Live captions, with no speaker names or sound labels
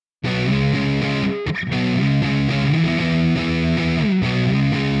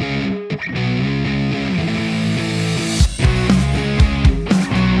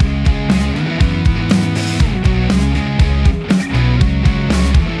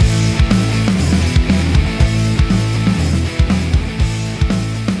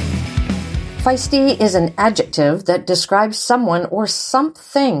Feisty is an adjective that describes someone or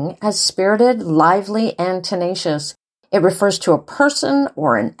something as spirited, lively, and tenacious. It refers to a person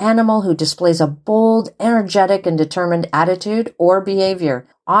or an animal who displays a bold, energetic, and determined attitude or behavior,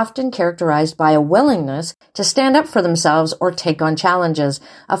 often characterized by a willingness to stand up for themselves or take on challenges.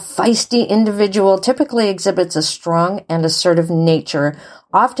 A feisty individual typically exhibits a strong and assertive nature,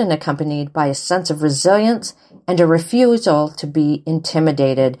 often accompanied by a sense of resilience and a refusal to be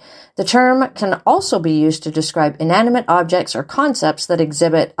intimidated. The term can also be used to describe inanimate objects or concepts that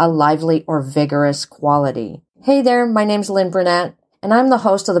exhibit a lively or vigorous quality. Hey there, my name's Lynn Burnett, and I'm the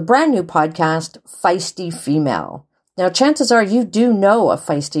host of the brand new podcast, Feisty Female. Now, chances are you do know a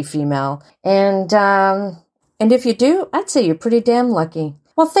feisty female, and if you do, I'd say you're pretty damn lucky.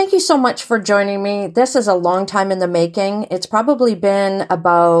 Well, thank you so much for joining me. This is a long time in the making. It's probably been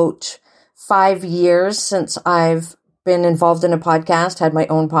about 5 years since I've been involved in a podcast, had my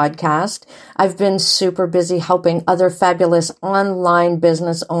own podcast. I've been super busy helping other fabulous online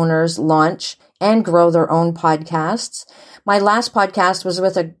business owners launch and grow their own podcasts. My last podcast was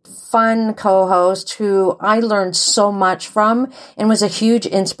with a fun co-host who I learned so much from and was a huge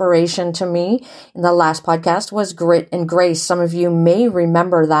inspiration to me. And the last podcast was Grit and Grace. Some of you may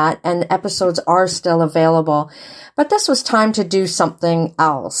remember that, and episodes are still available. But this was time to do something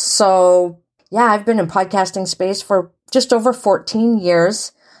else. So yeah, I've been in podcasting space for just over 14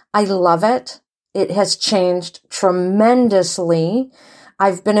 years. I love it. It has changed tremendously.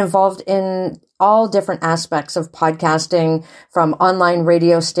 I've been involved in all different aspects of podcasting, from online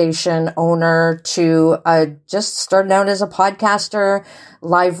radio station owner to just starting out as a podcaster,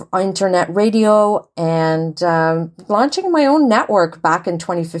 live internet radio, and launching my own network back in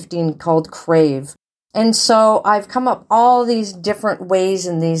 2015 called Crave. And so I've come up all these different ways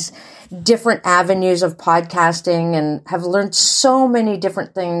and these different avenues of podcasting and have learned so many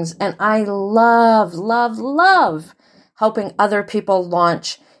different things. And I love, love, love helping other people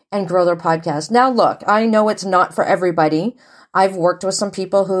launch and grow their podcast. Now, look, I know it's not for everybody. I've worked with some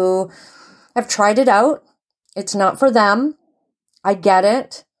people who have tried it out. It's not for them. I get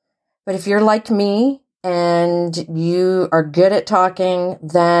it. But if you're like me and you are good at talking,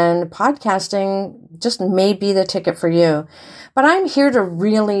 then podcasting just may be the ticket for you. But I'm here to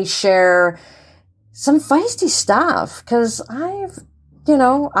really share some feisty stuff because I'm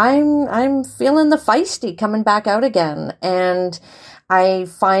feeling the feisty coming back out again. And I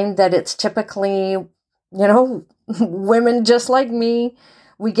find that it's typically, women just like me.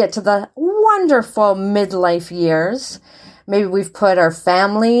 We get to the wonderful midlife years. Maybe we've put our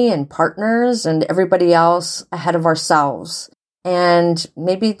family and partners and everybody else ahead of ourselves. And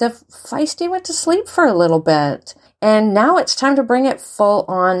maybe the feisty went to sleep for a little bit. And now it's time to bring it full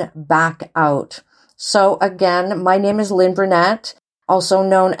on back out. So again, my name is Lynn Burnett, also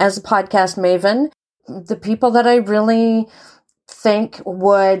known as a podcast maven. The people that I really think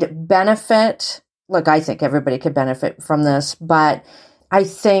would benefit, look, I think everybody could benefit from this, but I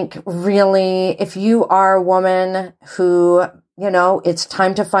think really if you are a woman who, it's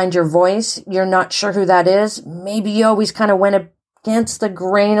time to find your voice, you're not sure who that is, maybe you always kind of went against the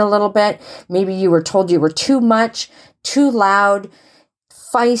grain a little bit, maybe you were told you were too much, too loud,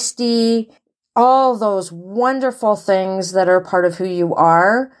 feisty, all those wonderful things that are part of who you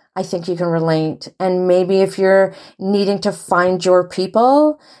are, I think you can relate. And maybe if you're needing to find your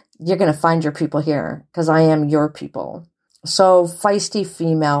people, you're going to find your people here because I am your people. So feisty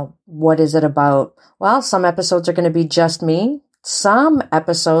female, what is it about? Well, some episodes are going to be just me. Some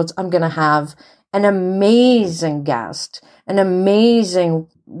episodes I'm going to have an amazing guest, an amazing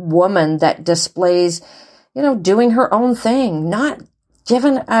woman that displays, doing her own thing, not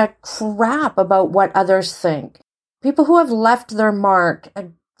giving a crap about what others think. People who have left their mark,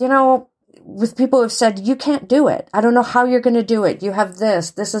 with people who have said, you can't do it. I don't know how you're going to do it. You have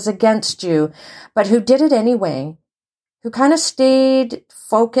this is against you, but who did it anyway, who kind of stayed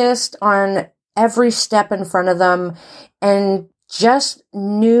focused on every step in front of them and just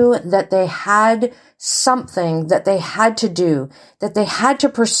knew that they had something that they had to do, that they had to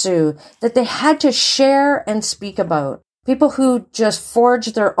pursue, that they had to share and speak about. People who just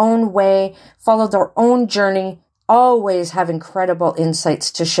forged their own way, followed their own journey, always have incredible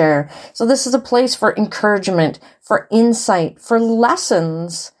insights to share. So this is a place for encouragement, for insight, for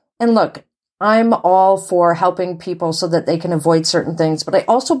lessons. And look, I'm all for helping people so that they can avoid certain things. But I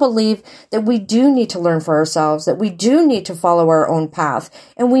also believe that we do need to learn for ourselves, that we do need to follow our own path,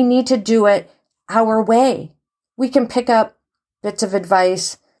 and we need to do it our way. We can pick up bits of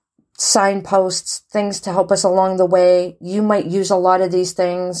advice, signposts, things to help us along the way. You might use a lot of these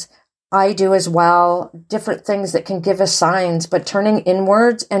things. I do as well, different things that can give us signs, but turning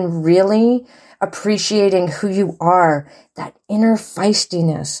inwards and really appreciating who you are, that inner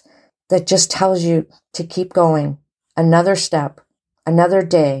feistiness that just tells you to keep going, another step, another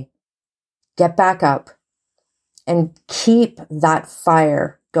day, get back up and keep that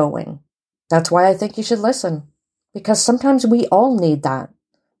fire going. That's why I think you should listen, because sometimes we all need that.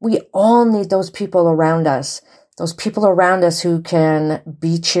 We all need those people around us. Those people around us who can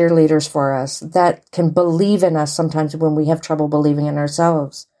be cheerleaders for us, that can believe in us sometimes when we have trouble believing in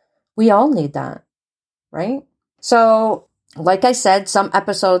ourselves. We all need that, right? So, like I said, some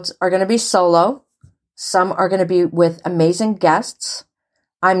episodes are going to be solo. Some are going to be with amazing guests.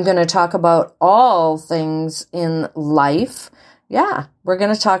 I'm going to talk about all things in life. Yeah, we're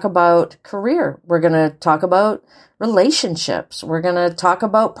going to talk about career. We're going to talk about relationships. We're going to talk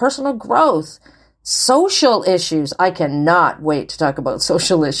about personal growth. Social issues. I cannot wait to talk about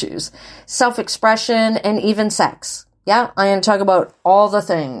social issues, self-expression, and even sex. Yeah, I am talking about all the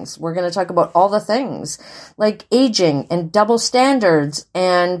things. We're going to talk about all the things like aging and double standards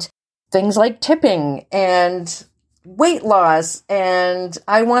and things like tipping and weight loss. And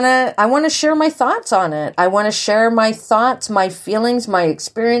I want to share my thoughts on it. I want to share my thoughts, my feelings, my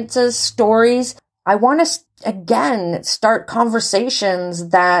experiences, stories. I want to, again, start conversations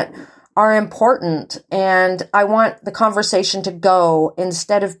that are important, and I want the conversation to go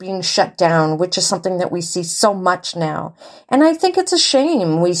instead of being shut down, which is something that we see so much now. And I think it's a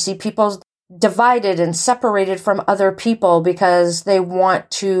shame. We see people divided and separated from other people because they want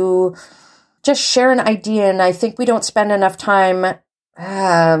to just share an idea, and I think we don't spend enough time,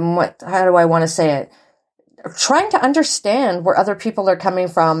 how do I want to say it? Trying to understand where other people are coming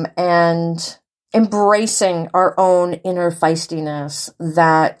from and embracing our own inner feistiness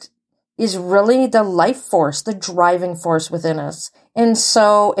that is really the life force, the driving force within us. And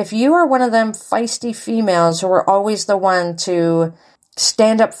so if you are one of them feisty females who are always the one to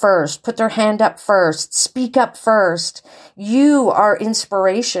stand up first, put their hand up first, speak up first, you are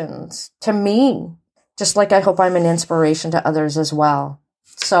inspirations to me, just like I hope I'm an inspiration to others as well.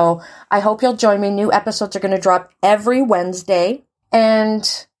 So I hope you'll join me. New episodes are going to drop every Wednesday,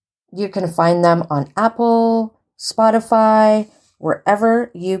 and you can find them on Apple, Spotify,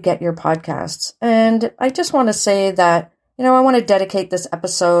 wherever you get your podcasts. And I just want to say that, I want to dedicate this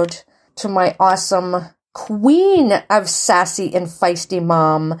episode to my awesome queen of sassy and feisty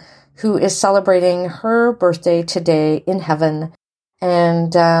mom who is celebrating her birthday today in heaven.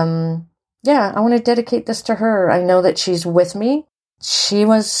 And I want to dedicate this to her. I know that she's with me. She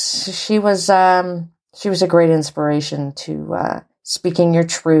was a great inspiration to speaking your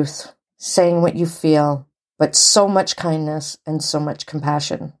truth, saying what you feel, but so much kindness and so much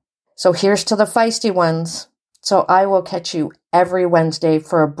compassion. So here's to the feisty ones. So I will catch you every Wednesday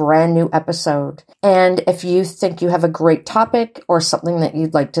for a brand new episode. And if you think you have a great topic or something that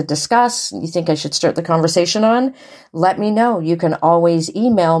you'd like to discuss, you think I should start the conversation on, let me know. You can always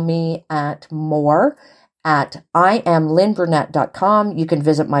email me at more@IamLynnBurnett.com. You can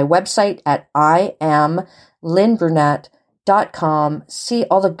visit my website at IamLynnBurnett.com. See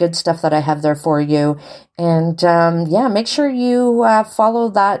all the good stuff that I have there for you. And make sure you follow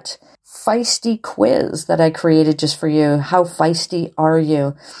that feisty quiz that I created just for you. How feisty are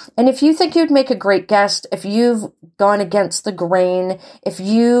you? And if you think you'd make a great guest, if you've gone against the grain, if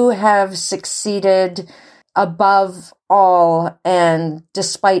you have succeeded above all and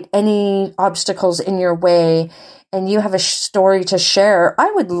despite any obstacles in your way, and you have a story to share,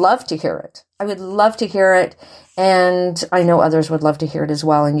 I would love to hear it. I would love to hear it. And I know others would love to hear it as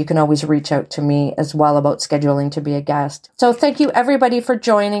well. And you can always reach out to me as well about scheduling to be a guest. So thank you everybody for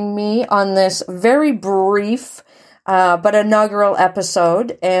joining me on this very brief, but inaugural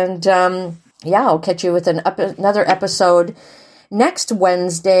episode. And I'll catch you with another episode next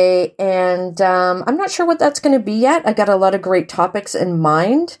Wednesday. And I'm not sure what that's going to be yet. I got a lot of great topics in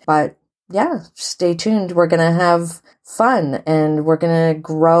mind, but stay tuned. We're going to have fun and we're going to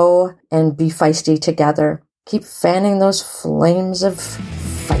grow and be feisty together. Keep fanning those flames of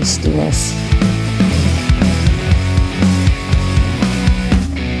feistiness.